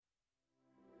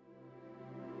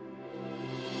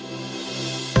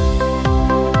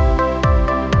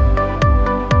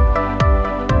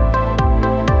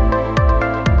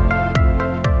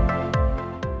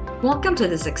Welcome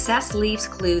to the Success Leaves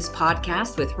Clues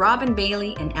podcast with Robin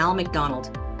Bailey and Al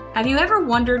McDonald. Have you ever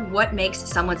wondered what makes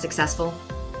someone successful?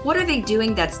 What are they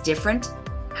doing that's different?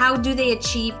 How do they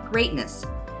achieve greatness?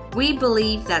 We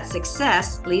believe that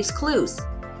success leaves clues.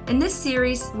 In this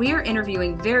series, we are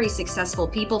interviewing very successful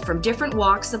people from different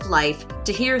walks of life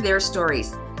to hear their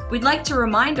stories. We'd like to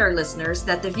remind our listeners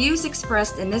that the views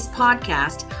expressed in this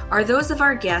podcast are those of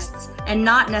our guests and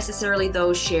not necessarily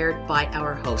those shared by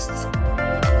our hosts.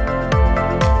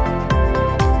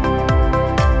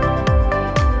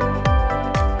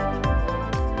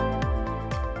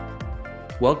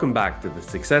 Welcome back to the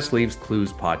Success Leaves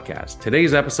Clues podcast.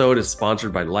 Today's episode is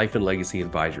sponsored by Life and Legacy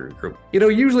Advisory Group.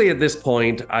 Usually at this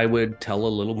point, I would tell a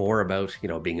little more about,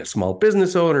 being a small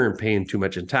business owner and paying too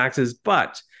much in taxes,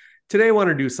 but today I want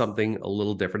to do something a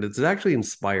little different. It's actually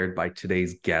inspired by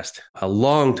today's guest, a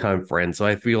longtime friend. So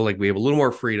I feel like we have a little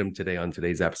more freedom today on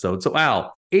today's episode. So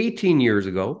Al, 18 years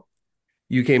ago,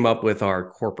 you came up with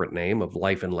our corporate name of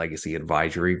Life and Legacy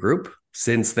Advisory Group.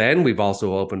 Since then, we've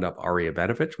also opened up ARIA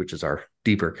Benefits, which is our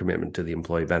deeper commitment to the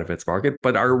employee benefits market.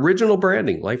 But our original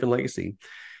branding, Life and Legacy,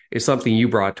 is something you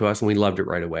brought to us and we loved it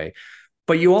right away.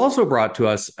 But you also brought to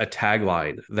us a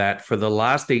tagline that for the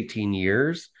last 18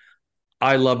 years,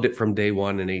 I loved it from day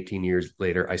one, and 18 years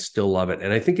later, I still love it.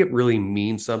 And I think it really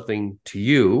means something to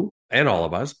you and all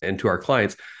of us and to our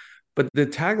clients. But the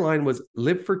tagline was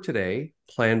live for today,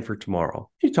 plan for tomorrow.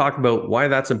 Can you talk about why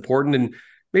that's important and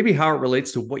maybe how it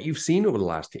relates to what you've seen over the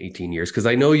last 18 years? Because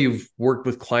I know you've worked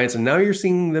with clients and now you're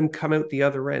seeing them come out the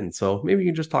other end. So maybe you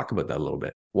can just talk about that a little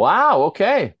bit. Wow.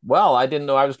 Okay. Well, I didn't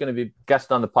know I was going to be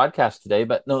guest on the podcast today,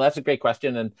 but no, that's a great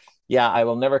question. And yeah, I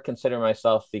will never consider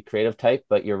myself the creative type,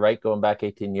 but you're right. Going back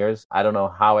 18 years, I don't know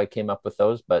how I came up with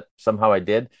those, but somehow I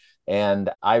did. And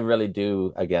I really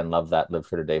do, again, love that live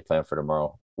for today, plan for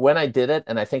tomorrow. When I did it,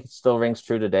 and I think it still rings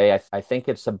true today, I think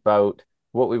it's about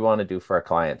what we want to do for our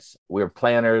clients. We're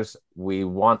planners. We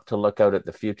want to look out at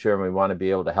the future and we want to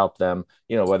be able to help them,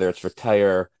 whether it's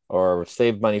retire or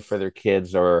save money for their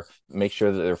kids or make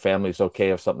sure that their family's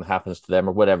okay if something happens to them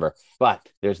or whatever. But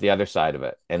there's the other side of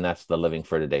it, and that's the living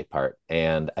for today part.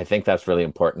 And I think that's really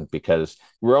important because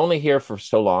we're only here for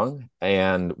so long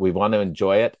and we want to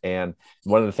enjoy it. And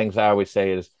one of the things I always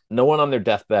say is no one on their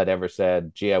deathbed ever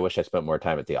said, gee, I wish I spent more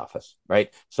time at the office,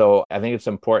 right? So I think it's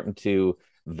important to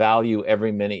value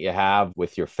every minute you have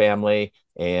with your family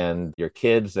and your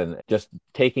kids and just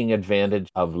taking advantage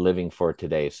of living for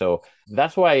today. So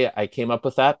that's why I came up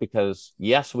with that, because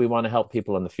yes, we want to help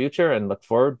people in the future and look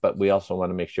forward, but we also want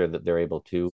to make sure that they're able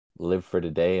to live for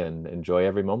today and enjoy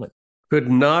every moment. Could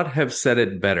not have said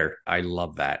it better. I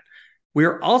love that. We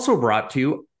are also brought to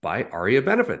you by ARIA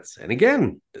Benefits. And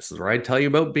again, this is where I tell you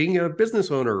about being a business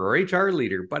owner or HR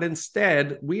leader, but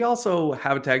instead we also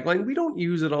have a tagline. We don't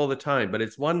use it all the time, but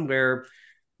it's one where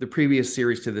the previous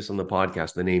series to this on the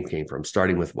podcast, the name came from,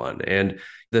 starting with one. And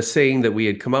the saying that we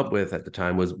had come up with at the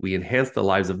time was we enhance the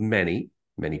lives of many,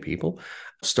 many people,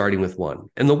 starting with one.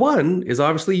 And the one is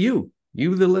obviously you,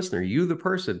 the listener, you, the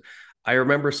person. I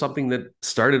remember something that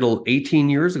started 18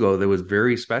 years ago that was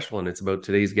very special, and it's about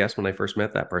today's guest when I first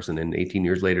met that person. And 18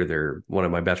 years later, they're one of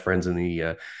my best friends in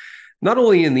the, not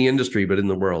only in the industry, but in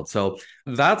the world. So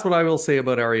that's what I will say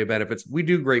about ARIA Benefits. We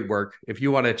do great work. If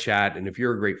you want to chat and if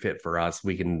you're a great fit for us,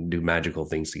 we can do magical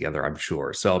things together, I'm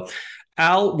sure. So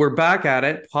Al, we're back at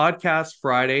it. Podcast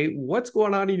Friday. What's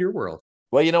going on in your world?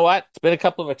 Well, you know what? It's been a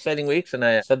couple of exciting weeks, and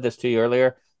I said this to you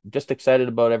earlier. I'm just excited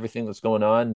about everything that's going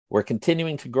on. We're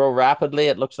continuing to grow rapidly.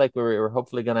 It looks like we're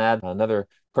hopefully going to add another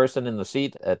person in the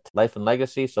seat at Life and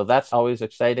Legacy. So that's always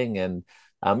exciting. And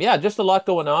just a lot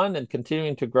going on and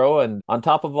continuing to grow. And on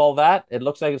top of all that, it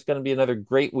looks like it's going to be another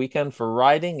great weekend for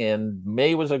riding. And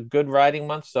May was a good riding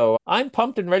month. So I'm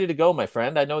pumped and ready to go, my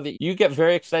friend. I know that you get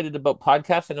very excited about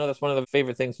podcasts. I know that's one of the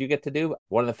favorite things you get to do.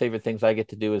 One of the favorite things I get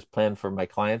to do is plan for my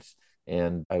clients.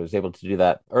 And I was able to do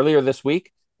that earlier this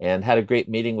week and had a great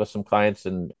meeting with some clients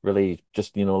and really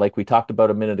just, like we talked about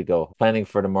a minute ago, planning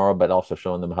for tomorrow, but also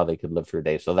showing them how they could live for a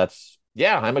day. So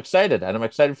I'm excited. And I'm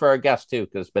excited for our guests too,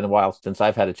 because it's been a while since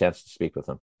I've had a chance to speak with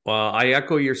them. Well, I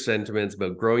echo your sentiments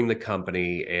about growing the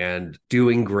company and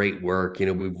doing great work.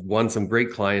 We've won some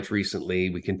great clients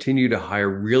recently. We continue to hire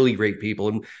really great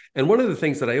people. And one of the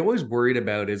things that I always worried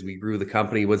about as we grew the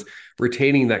company was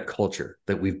retaining that culture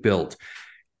that we've built.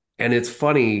 And it's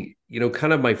funny,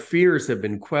 kind of my fears have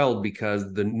been quelled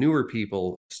because the newer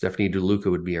people, Stephanie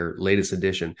DeLuca would be our latest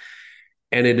addition,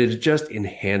 and it has just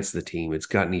enhanced the team. It's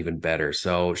gotten even better.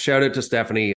 So shout out to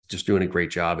Stephanie, just doing a great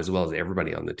job, as well as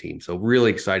everybody on the team. So really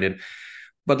excited.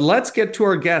 But let's get to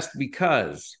our guest,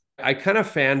 because I kind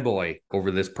of fanboy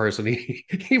over this person,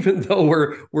 even though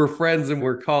we're friends and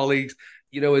we're colleagues.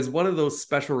 Is one of those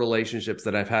special relationships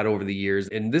that I've had over the years.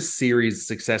 In this series,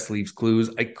 Success Leaves Clues,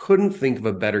 I couldn't think of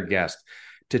a better guest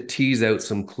to tease out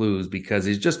some clues because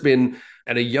he's just been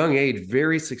at a young age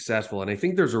very successful. And I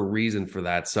think there's a reason for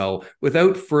that. So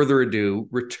without further ado,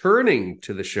 returning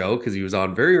to the show, because he was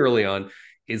on very early on,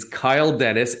 is Kyle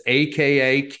Dennis,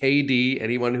 aka KD.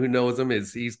 Anyone who knows him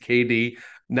he's KD,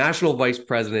 National Vice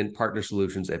President, Partner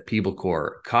Solutions at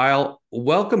PeopleCore. Kyle,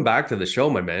 welcome back to the show,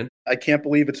 my man. I can't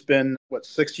believe it's been,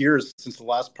 6 years since the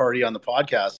last party on the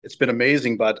podcast. It's been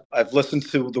amazing, but I've listened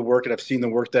to the work and I've seen the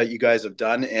work that you guys have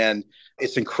done, and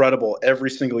it's incredible. Every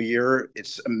single year,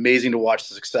 it's amazing to watch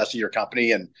the success of your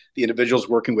company and the individuals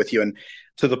working with you. And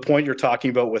to the point you're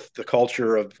talking about with the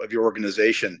culture of your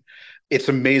organization, it's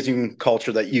amazing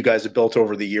culture that you guys have built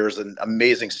over the years and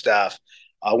amazing staff.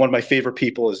 One of my favorite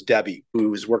people is Debbie,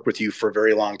 who has worked with you for a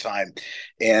very long time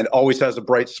and always has a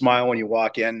bright smile when you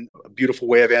walk in, a beautiful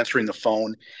way of answering the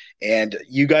phone. And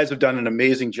you guys have done an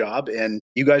amazing job, and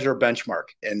you guys are a benchmark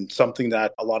and something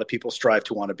that a lot of people strive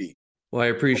to want to be. Well, I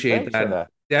appreciate that.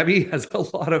 Debbie has a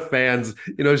lot of fans.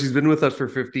 She's been with us for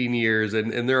 15 years,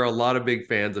 and there are a lot of big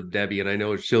fans of Debbie. And I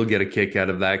know she'll get a kick out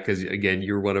of that because, again,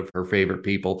 you're one of her favorite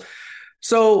people.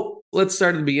 So let's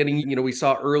start at the beginning. We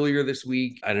saw earlier this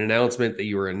week an announcement that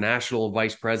you were a national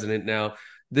vice president now.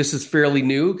 This is fairly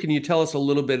new. Can you tell us a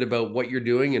little bit about what you're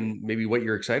doing and maybe what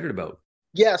you're excited about?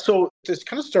 Yeah, so to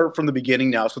kind of start from the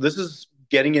beginning now. So this is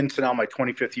getting into now my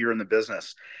 25th year in the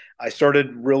business. I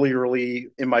started really early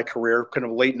in my career, kind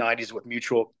of late 90s with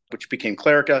Mutual, which became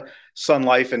Clarica, Sun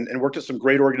Life, and worked at some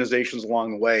great organizations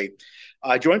along the way.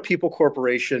 I joined People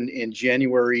Corporation in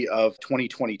January of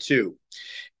 2022.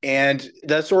 And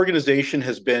this organization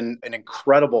has been an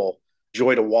incredible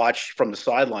joy to watch from the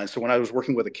sidelines. So when I was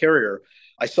working with a carrier,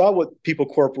 I saw what People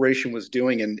Corporation was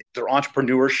doing and their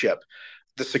entrepreneurship,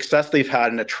 the success they've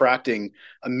had in attracting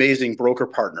amazing broker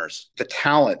partners, the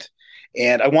talent.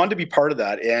 And I wanted to be part of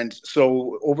that. And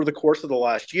so over the course of the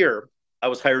last year, I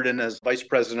was hired in as vice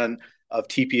president of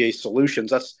TPA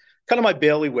Solutions. That's kind of my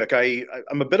bailiwick.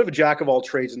 I'm a bit of a jack of all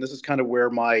trades, and this is kind of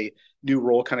where my new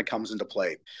role kind of comes into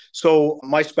play. So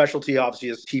my specialty obviously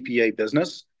is TPA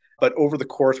business, but over the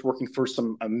course working for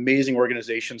some amazing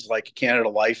organizations like Canada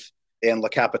Life and La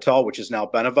Capitale, which is now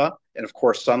Beneva, and of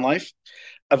course Sun Life,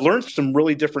 I've learned some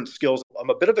really different skills. I'm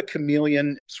a bit of a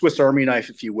chameleon, Swiss Army knife,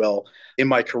 if you will, in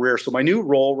my career. So my new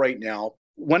role right now,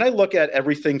 when I look at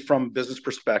everything from a business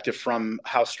perspective, from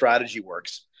how strategy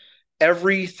works,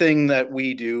 everything that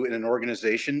we do in an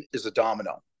organization is a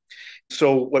domino.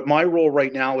 So what my role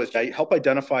right now is I help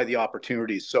identify the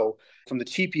opportunities. So from the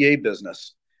TPA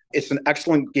business, it's an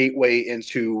excellent gateway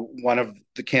into one of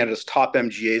the Canada's top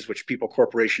MGAs, which People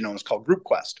Corporation owns, called Group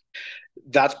Quest.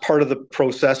 That's part of the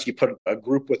process. You put a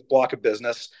group with block of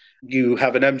business. You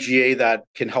have an MGA that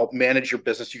can help manage your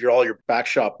business, all your back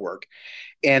shop work.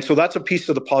 And so that's a piece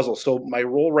of the puzzle. So my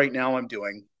role right now I'm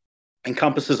doing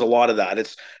encompasses a lot of that.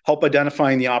 It's help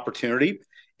identifying the opportunity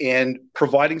and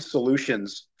providing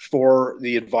solutions for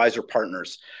the advisor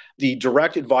partners. The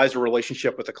direct advisor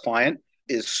relationship with the client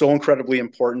is so incredibly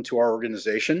important to our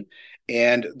organization.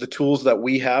 And the tools that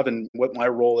we have and what my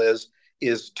role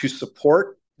is to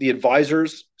support the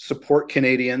advisors, support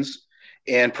Canadians,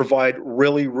 and provide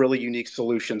really, really unique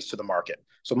solutions to the market.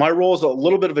 So my role is a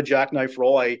little bit of a jackknife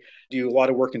role. I do a lot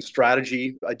of work in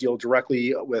strategy. I deal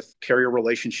directly with carrier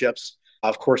relationships,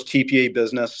 of course, TPA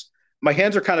business. My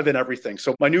hands are kind of in everything.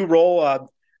 So my new role,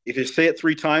 if you say it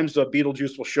 3 times,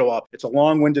 Beetlejuice will show up. It's a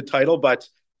long-winded title, but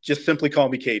just simply call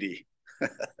me KD.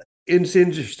 It's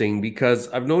interesting because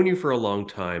I've known you for a long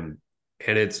time,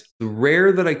 and it's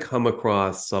rare that I come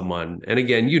across someone, and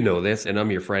again, you know this, and I'm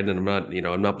your friend, and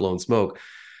I'm not blowing smoke,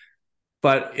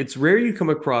 but it's rare you come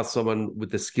across someone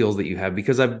with the skills that you have,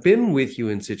 because I've been with you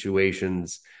in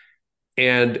situations,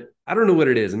 and I don't know what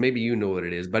it is, and maybe you know what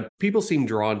it is, but people seem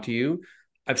drawn to you.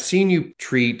 I've seen you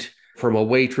treat, from a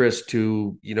waitress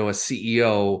to, a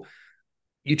CEO,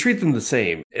 you treat them the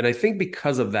same. And I think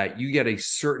because of that, you get a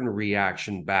certain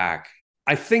reaction back.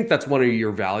 I think that's one of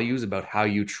your values about how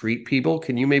you treat people.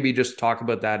 Can you maybe just talk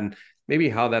about that and maybe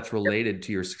how that's related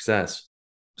to your success?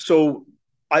 So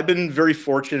I've been very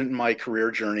fortunate in my career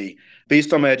journey.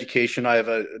 Based on my education, I have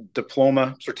a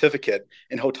diploma certificate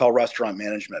in hotel restaurant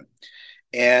management.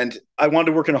 And I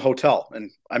wanted to work in a hotel.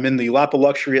 And I'm in the lap of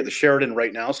luxury at the Sheraton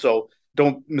right now. So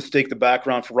don't mistake the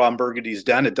background for Ron Burgundy's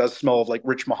Den. It does smell of like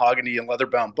rich mahogany and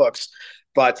leather-bound books.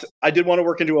 But I did want to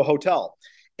work into a hotel.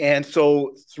 And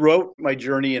so throughout my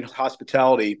journey in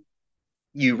hospitality,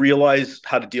 you realize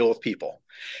how to deal with people.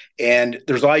 And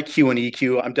there's IQ and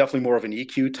EQ. I'm definitely more of an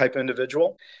EQ type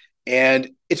individual.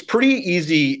 And it's pretty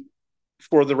easy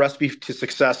for the recipe to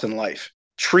success in life.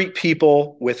 Treat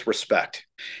people with respect.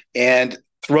 And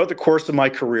throughout the course of my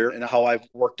career and how I've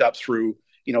worked up through,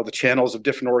 the channels of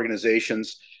different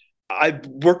organizations, I've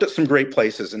worked at some great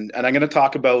places. And I'm going to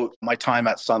talk about my time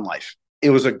at Sun Life. It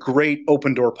was a great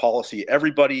open door policy.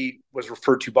 Everybody was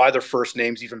referred to by their first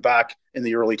names, even back in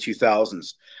the early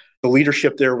 2000s. The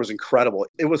leadership there was incredible.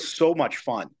 It was so much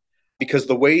fun because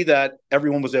the way that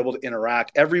everyone was able to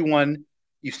interact,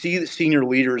 you see the senior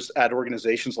leaders at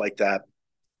organizations like that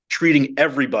treating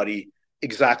everybody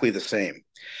exactly the same.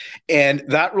 And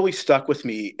that really stuck with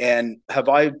me. And have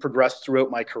I progressed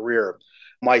throughout my career?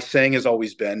 My saying has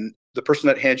always been the person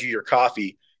that hands you your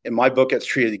coffee in my book gets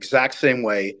treated the exact same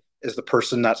way as the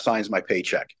person that signs my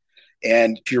paycheck.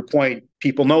 And to your point,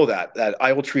 people know that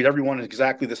I will treat everyone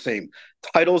exactly the same.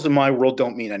 Titles in my world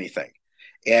don't mean anything.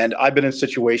 And I've been in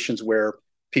situations where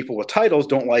people with titles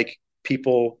don't like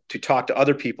people to talk to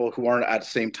other people who aren't at the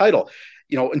same title.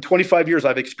 In 25 years,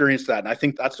 I've experienced that. And I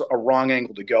think that's a wrong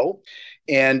angle to go.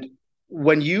 And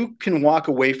when you can walk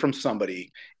away from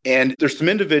somebody, and there's some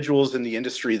individuals in the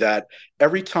industry that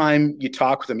every time you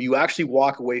talk with them, you actually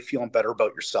walk away feeling better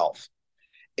about yourself.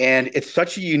 And it's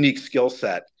such a unique skill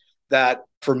set that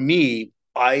for me,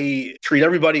 I treat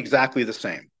everybody exactly the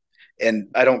same. And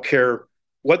I don't care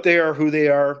what they are, who they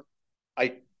are.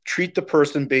 I treat the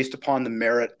person based upon the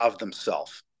merit of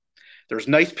themselves. There's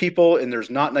nice people and there's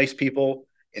not nice people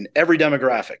in every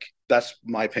demographic. That's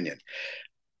my opinion.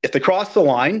 If they cross the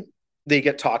line, they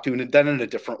get talked to and then in a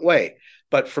different way.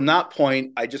 But from that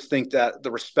point, I just think that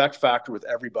the respect factor with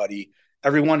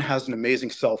everyone has an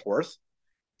amazing self-worth.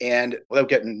 And without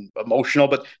getting emotional,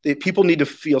 but people need to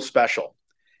feel special.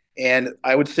 And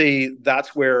I would say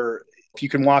that's where if you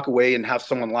can walk away and have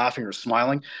someone laughing or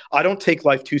smiling, I don't take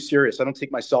life too serious. I don't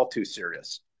take myself too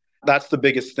serious. That's the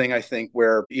biggest thing, I think,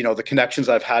 where, the connections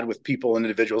I've had with people and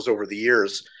individuals over the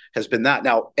years has been that.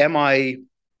 Now, am I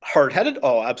hard-headed?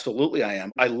 Oh, absolutely I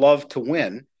am. I love to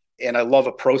win and I love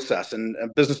a process and a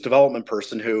business development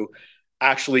person who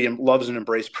actually loves and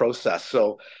embrace process.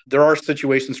 So there are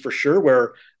situations for sure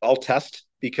where I'll test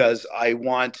because I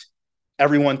want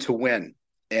everyone to win.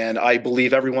 And I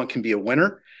believe everyone can be a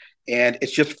winner. And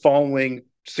it's just following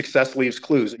success leaves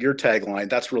clues. Your tagline,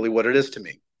 that's really what it is to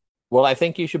me. Well, I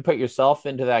think you should put yourself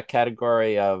into that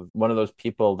category of one of those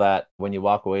people that when you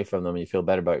walk away from them, you feel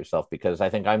better about yourself, because I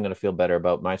think I'm going to feel better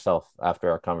about myself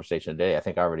after our conversation today. I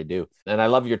think I already do. And I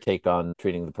love your take on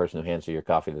treating the person who hands you your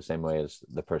coffee the same way as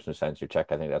the person who signs your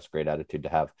check. I think that's a great attitude to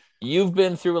have. You've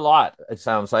been through a lot, it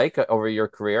sounds like, over your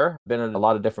career, been in a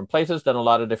lot of different places, done a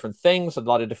lot of different things, a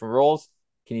lot of different roles.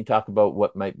 Can you talk about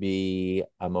what might be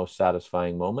a most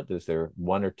satisfying moment? Is there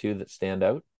one or two that stand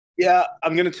out? Yeah,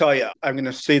 I'm going to tell you. I'm going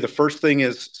to say the first thing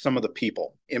is some of the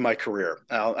people in my career.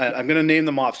 I'm going to name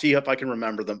them off, see if I can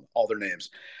remember them, all their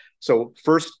names. So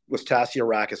first was Tassia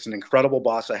Rakis, an incredible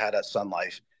boss I had at Sun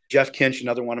Life. Jeff Kinch,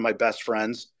 another one of my best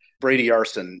friends. Brady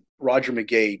Arson, Roger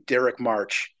McGay, Derek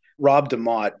March, Rob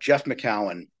DeMott, Jeff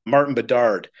McCowan, Martin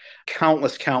Bedard,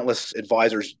 countless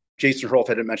advisors. Jason Hurlf,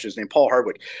 I didn't mention his name, Paul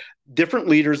Hardwick. Different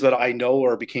leaders that I know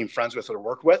or became friends with or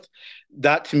worked with.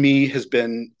 That to me has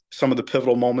been some of the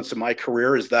pivotal moments in my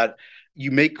career, is that you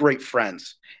make great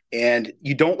friends and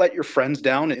you don't let your friends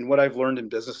down. And what I've learned in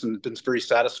business and been very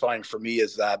satisfying for me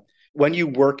is that when you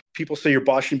work, people say your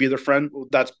boss should be their friend. Well,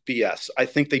 that's BS. I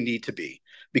think they need to be,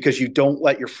 because you don't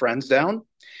let your friends down.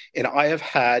 And I have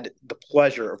had the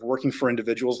pleasure of working for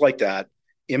individuals like that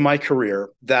in my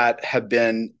career that have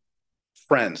been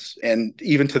friends. And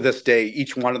even to this day,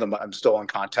 each one of them I'm still in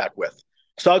contact with.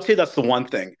 So I'd say that's the one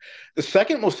thing. The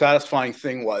second most satisfying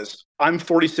thing was I'm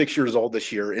 46 years old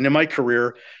this year. And in my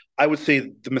career, I would say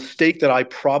the mistake that I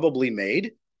probably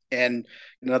made, and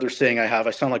another saying I have,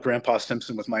 I sound like Grandpa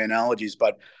Simpson with my analogies,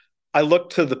 but I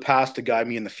look to the past to guide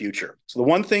me in the future. So the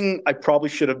one thing I probably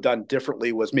should have done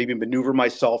differently was maybe maneuver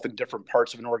myself in different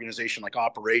parts of an organization, like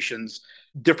operations,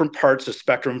 different parts of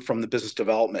spectrum from the business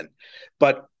development.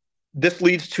 But this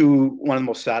leads to one of the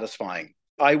most satisfying.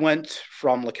 I went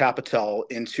from La Capitale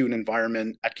into an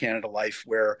environment at Canada Life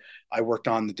where I worked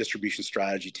on the distribution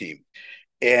strategy team.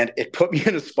 And it put me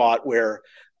in a spot where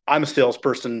I'm a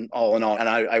salesperson all in all. And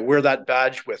I wear that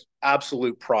badge with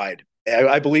absolute pride.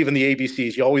 I believe in the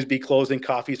ABCs. You always be closing,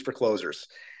 coffees for closers.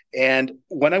 And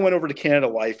when I went over to Canada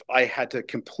Life, I had to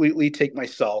completely take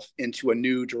myself into a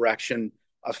new direction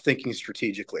of thinking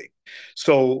strategically.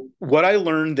 So what I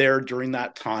learned there during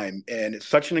that time, and it's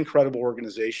such an incredible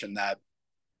organization that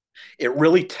it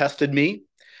really tested me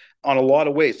on a lot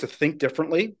of ways to think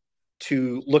differently,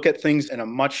 to look at things in a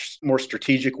much more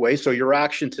strategic way. So your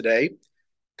action today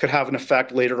could have an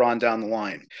effect later on down the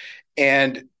line.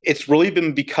 And it's really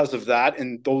been because of that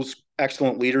and those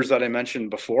excellent leaders that I mentioned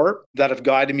before that have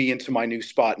guided me into my new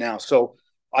spot now. So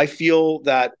I feel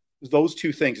that those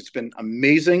two things, it's been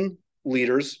amazing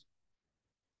leaders,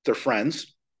 they're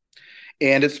friends,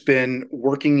 and it's been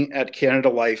working at Canada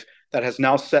Life that has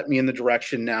now set me in the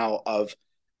direction now of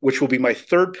which will be my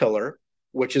third pillar,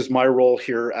 which is my role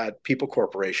here at People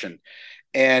Corporation.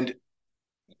 And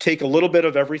take a little bit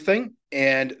of everything.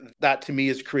 And that to me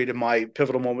has created my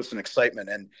pivotal moments and excitement.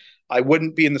 And I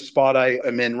wouldn't be in the spot I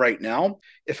am in right now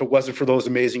if it wasn't for those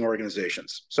amazing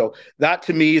organizations. So that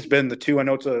to me has been the two. I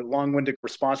know it's a long-winded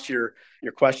response to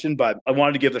your question, but I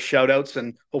wanted to give the shout outs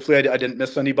and hopefully I didn't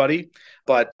miss anybody,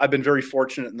 but I've been very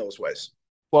fortunate in those ways.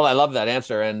 Well, I love that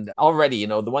answer. And already,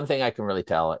 the one thing I can really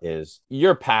tell is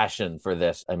your passion for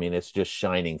this. I mean, it's just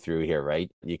shining through here,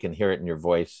 right? You can hear it in your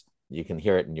voice. You can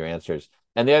hear it in your answers.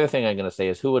 And the other thing I'm going to say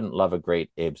is who wouldn't love a great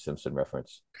Abe Simpson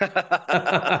reference?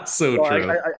 So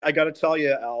true. I got to tell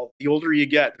you, Al, the older you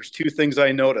get, there's two things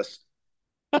I notice.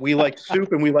 We like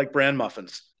soup and we like bran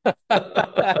muffins.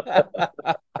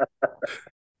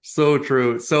 So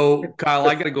true. So, Kyle,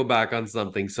 I got to go back on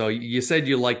something. So, you said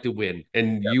you like to win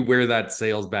and you wear that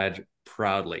sales badge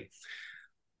proudly.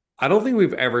 I don't think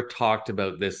we've ever talked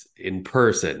about this in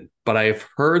person, but I've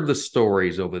heard the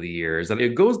stories over the years. And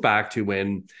it goes back to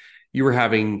when you were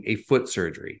having a foot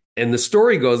surgery. And the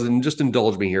story goes, and just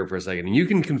indulge me here for a second, and you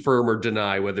can confirm or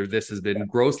deny whether this has been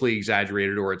grossly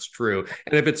exaggerated or it's true.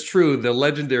 And if it's true, the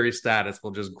legendary status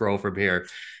will just grow from here.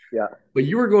 Yeah. But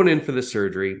you were going in for the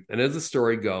surgery. And as the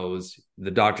story goes,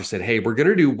 the doctor said, hey, we're going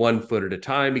to do 1 foot at a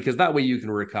time because that way you can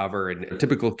recover. And in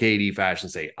typical KD fashion,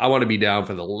 say, I want to be down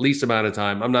for the least amount of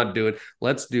time. I'm not doing,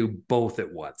 let's do both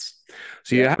at once.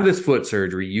 So you have this foot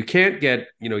surgery. You can't get,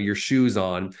 your shoes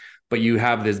on, but you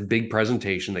have this big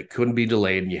presentation that couldn't be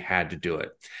delayed and you had to do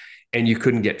it. And you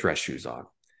couldn't get dress shoes on.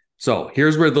 So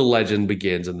here's where the legend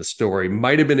begins. And the story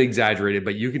might have been exaggerated,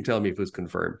 but you can tell me if it was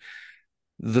confirmed.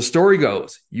 The story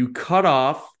goes, you cut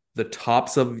off the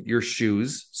tops of your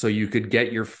shoes so you could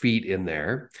get your feet in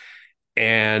there.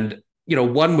 And,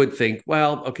 one would think,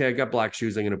 well, okay, I got black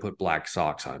shoes. I'm going to put black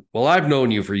socks on. Well, I've known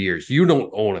you for years. You don't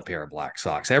own a pair of black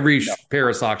socks. Every pair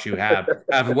of socks you have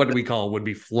what do we call it, would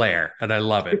be flare. And I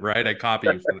love it, right? I copy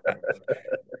you for that.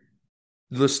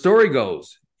 The story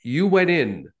goes, you went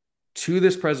in to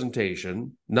this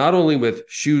presentation, not only with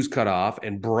shoes cut off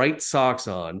and bright socks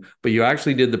on, but you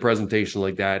actually did the presentation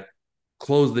like that,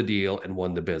 closed the deal, and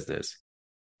won the business.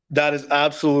 That is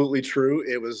absolutely true.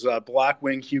 It was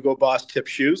Blackwing Hugo Boss tip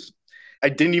shoes. I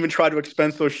didn't even try to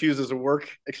expense those shoes as a work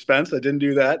expense. I didn't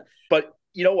do that. But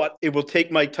you know what? It will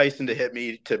take Mike Tyson to hit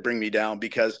me to bring me down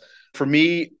because for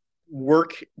me,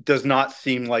 work does not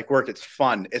seem like work. It's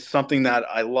fun. It's something that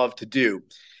I love to do.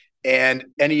 And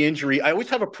any injury, I always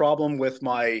have a problem with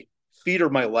my feet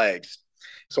or my legs.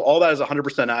 So all that is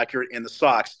 100% accurate in the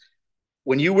socks.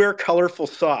 When you wear colorful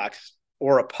socks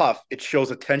or a puff, it shows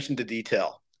attention to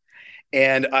detail.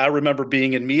 And I remember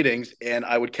being in meetings and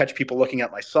I would catch people looking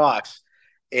at my socks.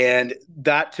 And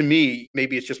that to me,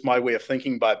 maybe it's just my way of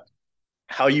thinking, but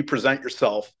how you present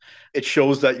yourself, it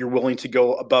shows that you're willing to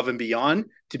go above and beyond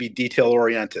to be detail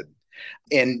oriented.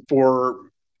 And for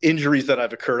injuries that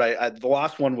have occurred, the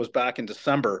last one was back in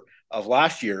December of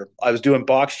last year. I was doing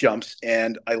box jumps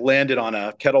and I landed on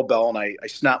a kettlebell and I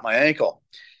snapped my ankle.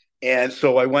 And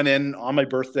so I went in on my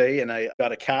birthday and I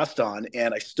got a cast on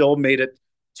and I still made it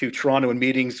to Toronto in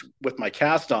meetings with my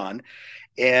cast on.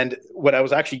 And when I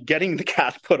was actually getting the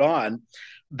cast put on,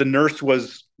 the nurse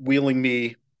was wheeling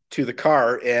me to the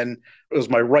car and it was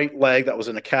my right leg that was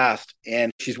in a cast.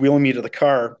 And she's wheeling me to the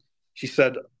car. She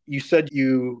said, you said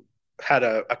you had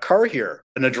a car here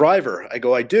and a driver. I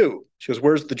go, I do. She goes,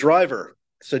 where's the driver?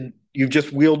 I said, you've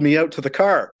just wheeled me out to the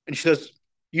car. And she says,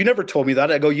 you never told me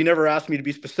that. I go, you never asked me to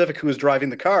be specific who was driving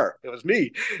the car. It was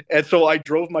me. And so I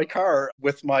drove my car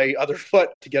with my other foot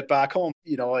to get back home.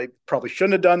 I probably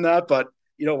shouldn't have done that, but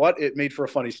you know what? It made for a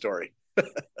funny story.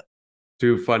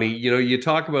 Too funny. You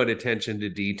talk about attention to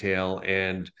detail,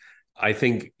 and I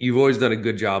think you've always done a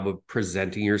good job of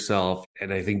presenting yourself,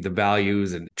 and I think the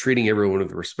values and treating everyone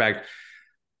with respect.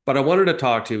 But I wanted to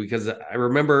talk to you because I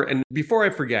remember, and before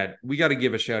I forget, we got to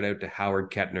give a shout out to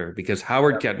Howard Kettner because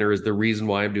Howard Kettner is the reason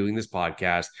why I'm doing this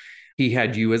podcast. He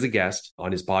had you as a guest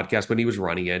on his podcast when he was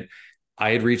running it. I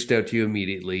had reached out to you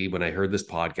immediately when I heard this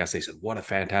podcast. I said, what a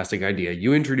fantastic idea.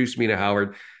 You introduced me to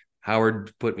Howard.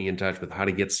 Howard put me in touch with how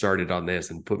to get started on this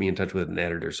and put me in touch with an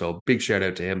editor. So big shout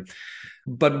out to him.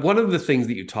 But one of the things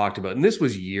that you talked about, and this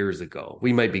was years ago,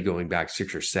 we might be going back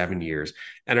 6 or 7 years.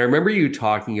 And I remember you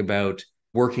talking about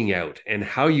working out and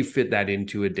how you fit that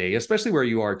into a day, especially where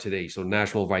you are today. So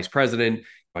national vice president,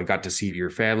 I got to see your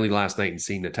family last night and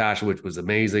see Natasha, which was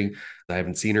amazing. I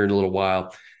haven't seen her in a little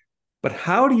while. But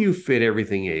how do you fit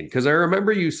everything in? Because I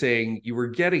remember you saying you were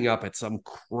getting up at some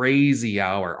crazy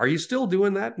hour. Are you still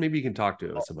doing that? Maybe you can talk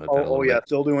to us about that a little Yeah, bit.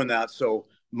 still doing that. So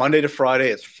Monday to Friday,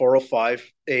 it's 4:05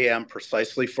 a.m.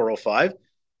 precisely 4:05.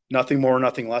 Nothing more,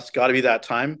 nothing less. Got to be that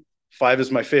time. Five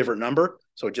is my favorite number,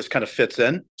 so it just kind of fits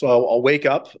in. So I'll wake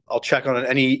up. I'll check on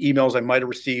any emails I might have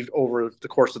received over the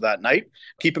course of that night.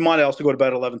 Keep in mind, I also go to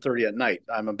bed at 11:30 at night.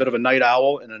 I'm a bit of a night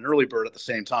owl and an early bird at the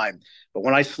same time. But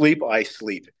when I sleep, I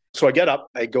sleep. So I get up.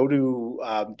 I go to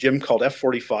a gym called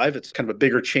F45. It's kind of a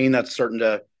bigger chain that's starting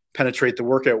to penetrate the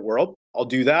workout world. I'll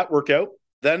do that workout.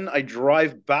 Then I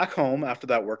drive back home after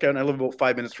that workout, and I live about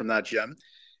 5 minutes from that gym.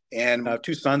 And I have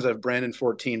two sons. I have Brandon,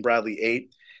 14, Bradley,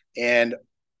 8. And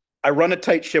I run a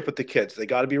tight ship with the kids. They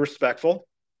got to be respectful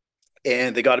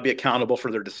and they got to be accountable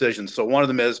for their decisions. So one of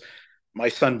them is my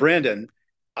son, Brandon.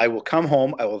 I will come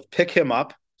home. I will pick him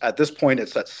up. At this point,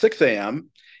 it's at 6 a.m.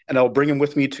 and I'll bring him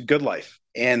with me to Good Life.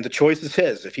 And the choice is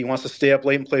his. If he wants to stay up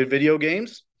late and play video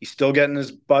games, he's still getting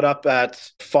his butt up at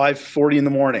 5:40 in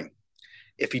the morning.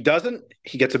 If he doesn't,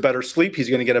 he gets a better sleep. He's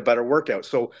going to get a better workout.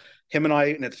 So him and I,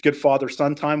 and it's good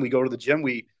father-son time. We go to the gym.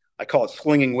 I call it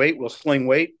slinging weight. We'll sling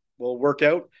weight. We'll work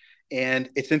out. And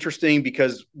it's interesting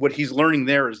because what he's learning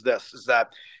there is that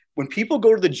when people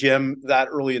go to the gym that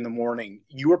early in the morning,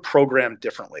 you are programmed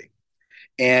differently.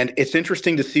 And it's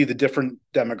interesting to see the different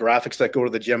demographics that go to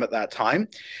the gym at that time.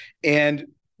 And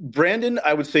Brandon,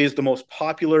 I would say, is the most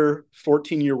popular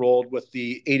 14-year-old with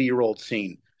the 80-year-old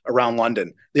scene around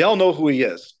London. They all know who he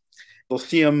is. They'll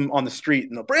see him on the street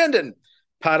and they'll, Brandon,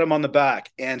 pat him on the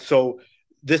back. And so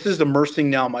this is immersing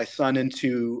now my son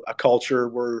into a culture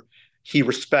where he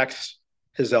respects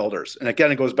his elders. And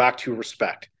again, it goes back to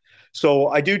respect. So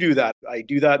I do that. I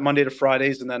do that Monday to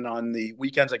Fridays. And then on the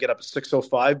weekends, I get up at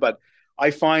 6:05. But I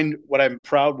find what I'm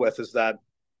proud with is that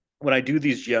when I do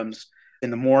these gyms in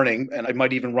the morning, and I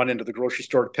might even run into the grocery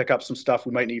store to pick up some stuff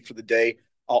we might need for the day,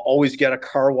 I'll always get a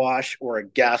car wash or a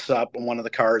gas up on one of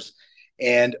the cars.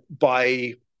 And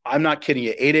I'm not kidding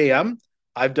you, 8 a.m.,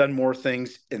 I've done more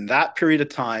things in that period of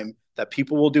time that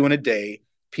people will do in a day.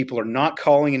 People are not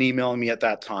calling and emailing me at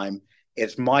that time.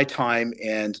 It's my time.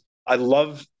 And I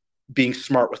love being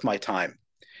smart with my time.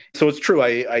 So it's true.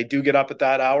 I do get up at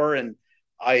that hour and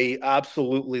I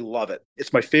absolutely love it.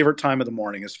 It's my favorite time of the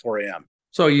morning is 4 a.m.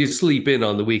 So you sleep in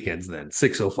on the weekends then,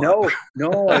 6:05.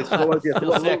 No, it's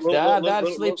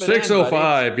That's sleeping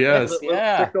 6:05, yes.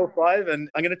 Yeah. 6:05. And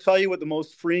I'm going to tell you what the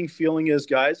most freeing feeling is,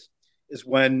 guys, is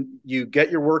when you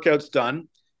get your workouts done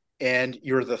and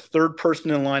you're the third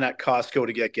person in line at Costco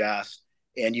to get gas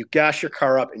and you gas your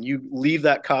car up and you leave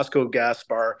that Costco gas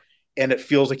bar and it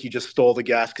feels like you just stole the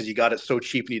gas because you got it so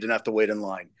cheap and you didn't have to wait in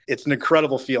line. It's an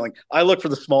incredible feeling. I look for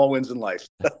the small wins in life.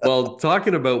 Well,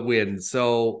 talking about wins,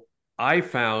 so I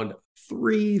found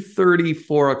 3:30,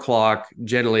 4 o'clock,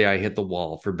 generally I hit the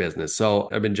wall for business. So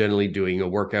I've been generally doing a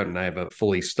workout and I have a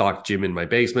fully stocked gym in my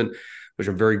basement, which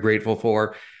I'm very grateful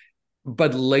for.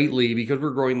 But lately, because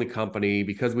we're growing the company,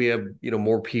 because we have,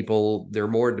 more people, there are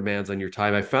more demands on your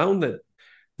time. I found that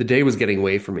the day was getting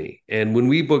away from me. And when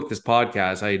we booked this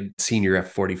podcast, I had seen your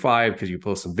F45 because you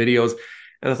post some videos.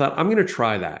 And I thought, I'm going to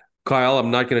try that. Kyle,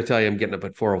 I'm not going to tell you I'm getting up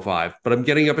at 4:05, but I'm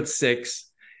getting up at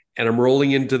 6 and I'm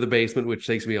rolling into the basement, which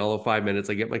takes me all of 5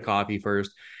 minutes. I get my coffee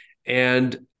first.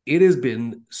 And it has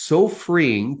been so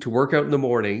freeing to work out in the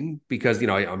morning because,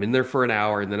 I'm in there for an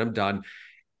hour and then I'm done.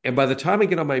 And by the time I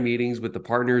get on my meetings with the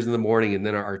partners in the morning and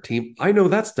then our team, I know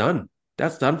that's done.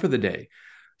 That's done for the day.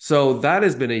 So that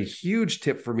has been a huge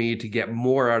tip for me to get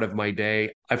more out of my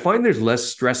day. I find there's less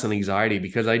stress and anxiety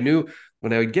because I knew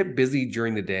when I would get busy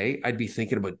during the day, I'd be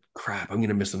thinking about, crap, I'm going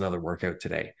to miss another workout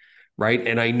today, right?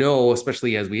 And I know,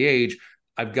 especially as we age,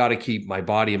 I've got to keep my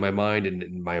body and my mind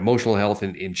and my emotional health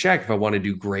in check if I want to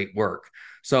do great work.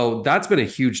 So that's been a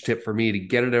huge tip for me to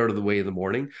get it out of the way in the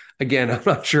morning. Again, I'm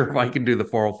not sure if I can do the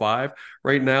 4:05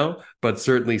 right now, but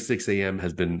certainly 6 a.m.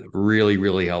 has been really,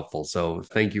 really helpful. So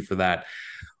thank you for that.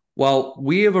 Well,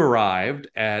 we have arrived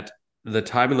at the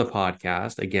time of the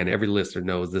podcast. Again, every listener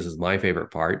knows this is my favorite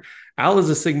part. Al is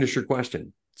a signature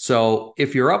question. So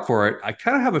if you're up for it, I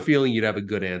kind of have a feeling you'd have a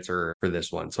good answer for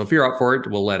this one. So if you're up for it,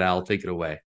 we'll let Al take it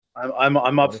away.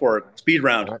 I'm up for it. Speed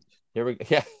round. Right. Here we go.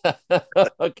 Yeah.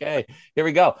 Okay. Here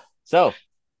we go. So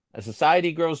as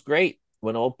society grows great,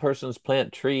 when old persons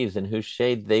plant trees in whose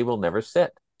shade they will never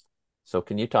sit. So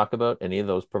can you talk about any of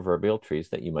those proverbial trees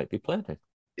that you might be planting?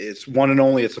 It's one and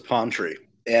only, it's a palm tree.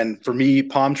 And for me,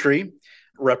 palm tree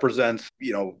represents,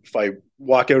 if I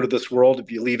walk out of this world,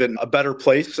 if you leave it in a better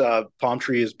place, palm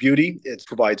tree is beauty. It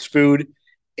provides food.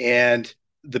 And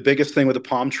the biggest thing with a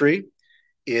palm tree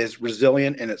is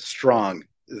resilient and it's strong.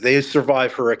 They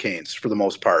survive hurricanes for the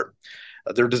most part.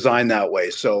 They're designed that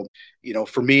way. So,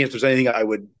 for me, if there's anything I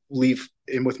would leave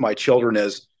in with my children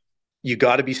is you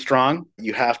got to be strong.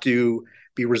 You have to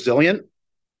be resilient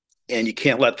and you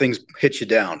can't let things hit you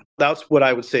down. That's what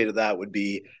I would say to that would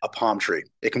be a palm tree.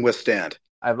 It can withstand.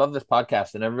 I love this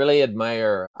podcast and I really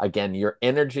admire, again, your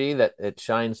energy that it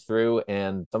shines through.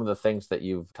 And some of the things that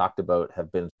you've talked about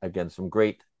have been, again, some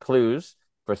great clues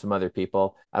for some other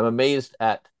people. I'm amazed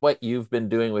at what you've been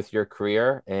doing with your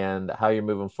career and how you're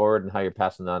moving forward and how you're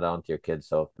passing that on to your kids.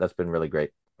 So that's been really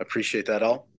great. Appreciate that,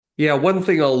 Al. Yeah, one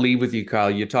thing I'll leave with you,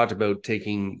 Kyle, you talked about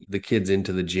taking the kids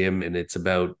into the gym and it's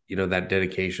about, that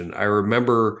dedication. I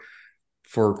remember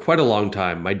for quite a long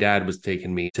time, my dad was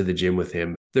taking me to the gym with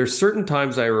him. There's certain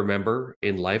times I remember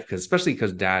in life, especially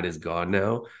because dad is gone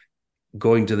now,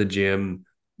 going to the gym,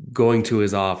 going to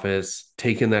his office,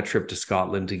 taking that trip to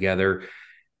Scotland together.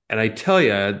 And I tell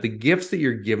you, the gifts that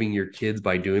you're giving your kids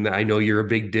by doing that, I know you're a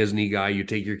big Disney guy. You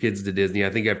take your kids to Disney. I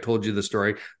think I've told you the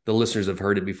story. The listeners have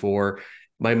heard it before.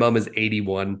 My mom is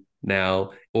 81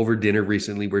 now. Over dinner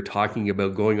recently, we're talking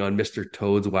about going on Mr.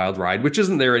 Toad's Wild Ride, which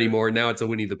isn't there anymore. Now it's a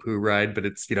Winnie the Pooh ride, but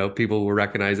it's, people will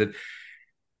recognize it.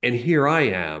 And here I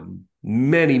am,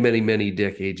 many, many, many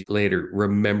decades later,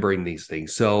 remembering these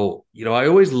things. So, I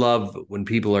always love when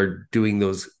people are doing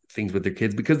those things with their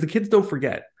kids because the kids don't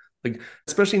forget. Like,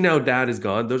 especially now dad is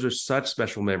gone, those are such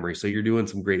special memories. So you're doing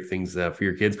some great things for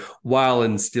your kids while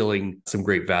instilling some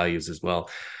great values as well.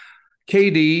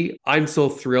 KD, I'm so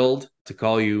thrilled to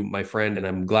call you my friend, and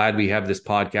I'm glad we have this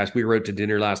podcast. We were out to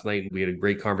dinner last night and we had a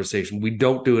great conversation. We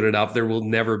don't do it enough. There will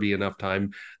never be enough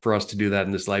time for us to do that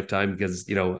in this lifetime because,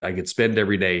 I could spend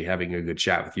every day having a good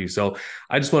chat with you. So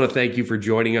I just want to thank you for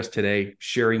joining us today,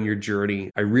 sharing your journey.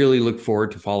 I really look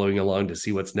forward to following along to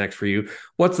see what's next for you.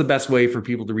 What's the best way for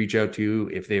people to reach out to you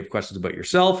if they have questions about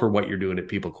yourself or what you're doing at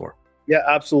PeopleCorp? Yeah,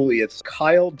 absolutely. It's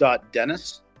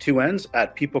kyle.dennis, 2 N's,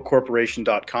 at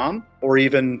peoplecorporation.com or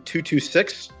even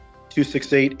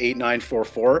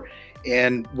 226-268-8944.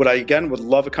 And what I, again, would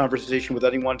love a conversation with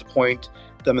anyone to point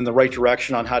them in the right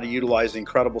direction on how to utilize the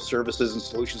incredible services and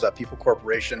solutions at People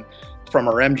Corporation, from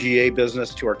our MGA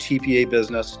business to our TPA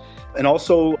business, and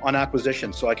also on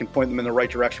acquisition. So I can point them in the right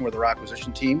direction with our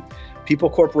acquisition team. People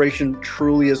Corporation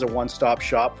truly is a one-stop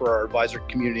shop for our advisor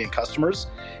community and customers.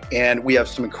 And we have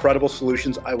some incredible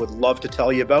solutions I would love to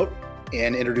tell you about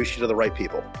and introduce you to the right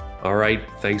people. All right.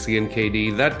 Thanks again,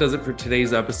 KD. That does it for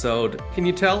today's episode. Can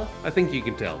you tell? I think you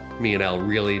can tell. Me and Al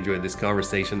really enjoyed this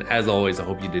conversation. As always, I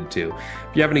hope you did too.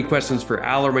 If you have any questions for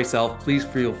Al or myself, please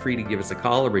feel free to give us a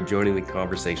call or by joining the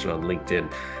conversation on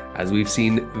LinkedIn. As we've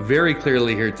seen very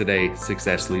clearly here today,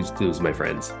 success leaves clues, my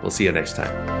friends. We'll see you next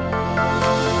time.